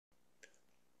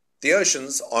The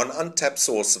oceans are an untapped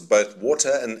source of both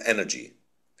water and energy.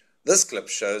 This clip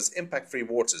shows Impact-Free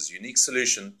Water's unique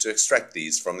solution to extract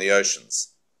these from the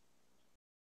oceans.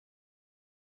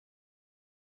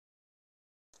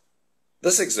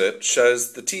 This excerpt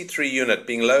shows the T3 unit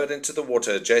being lowered into the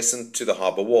water adjacent to the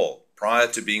harbour wall prior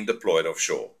to being deployed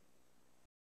offshore.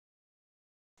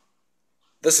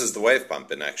 This is the wave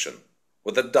pump in action,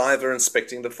 with the diver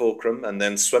inspecting the fulcrum and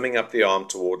then swimming up the arm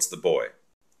towards the buoy.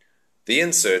 The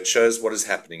insert shows what is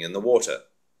happening in the water.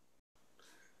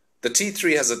 The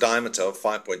T3 has a diameter of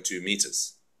 5.2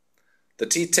 meters. The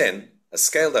T10, a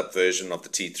scaled-up version of the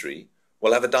T3,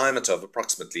 will have a diameter of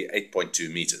approximately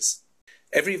 8.2 meters.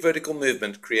 Every vertical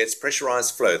movement creates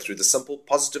pressurized flow through the simple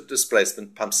positive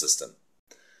displacement pump system.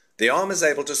 The arm is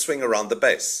able to swing around the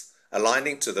base,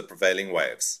 aligning to the prevailing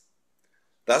waves.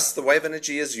 Thus, the wave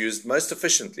energy is used most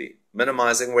efficiently,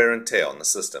 minimizing wear and tear on the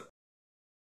system.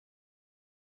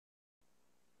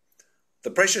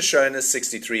 The pressure shown is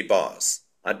 63 bars,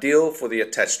 ideal for the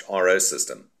attached RO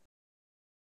system.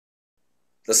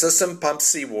 The system pumps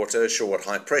seawater ashore at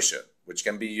high pressure, which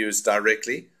can be used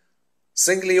directly,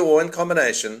 singly or in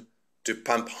combination, to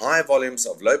pump high volumes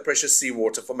of low-pressure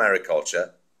seawater for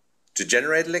mariculture, to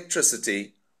generate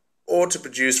electricity, or to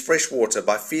produce fresh water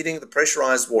by feeding the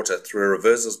pressurized water through a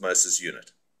reverse osmosis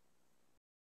unit.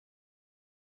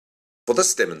 For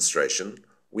this demonstration,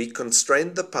 we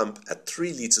constrained the pump at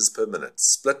 3 liters per minute,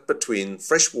 split between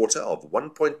fresh water of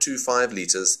 1.25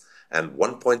 liters and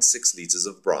 1.6 liters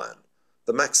of brine,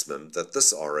 the maximum that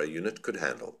this RO unit could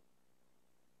handle.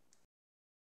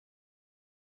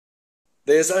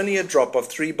 There is only a drop of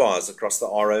 3 bars across the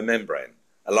RO membrane,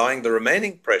 allowing the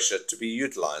remaining pressure to be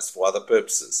utilized for other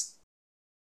purposes.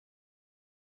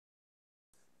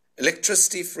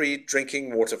 Electricity-free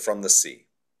drinking water from the sea.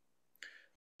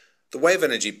 The wave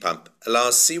energy pump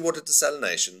allows seawater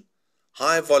desalination,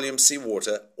 high-volume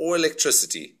seawater, or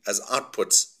electricity as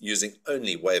outputs using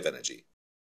only wave energy.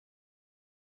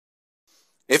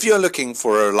 If you are looking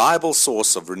for a reliable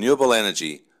source of renewable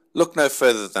energy, look no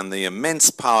further than the immense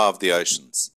power of the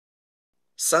oceans.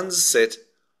 Suns set,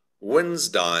 winds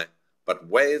die, but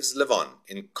waves live on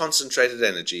in concentrated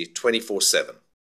energy 24/7.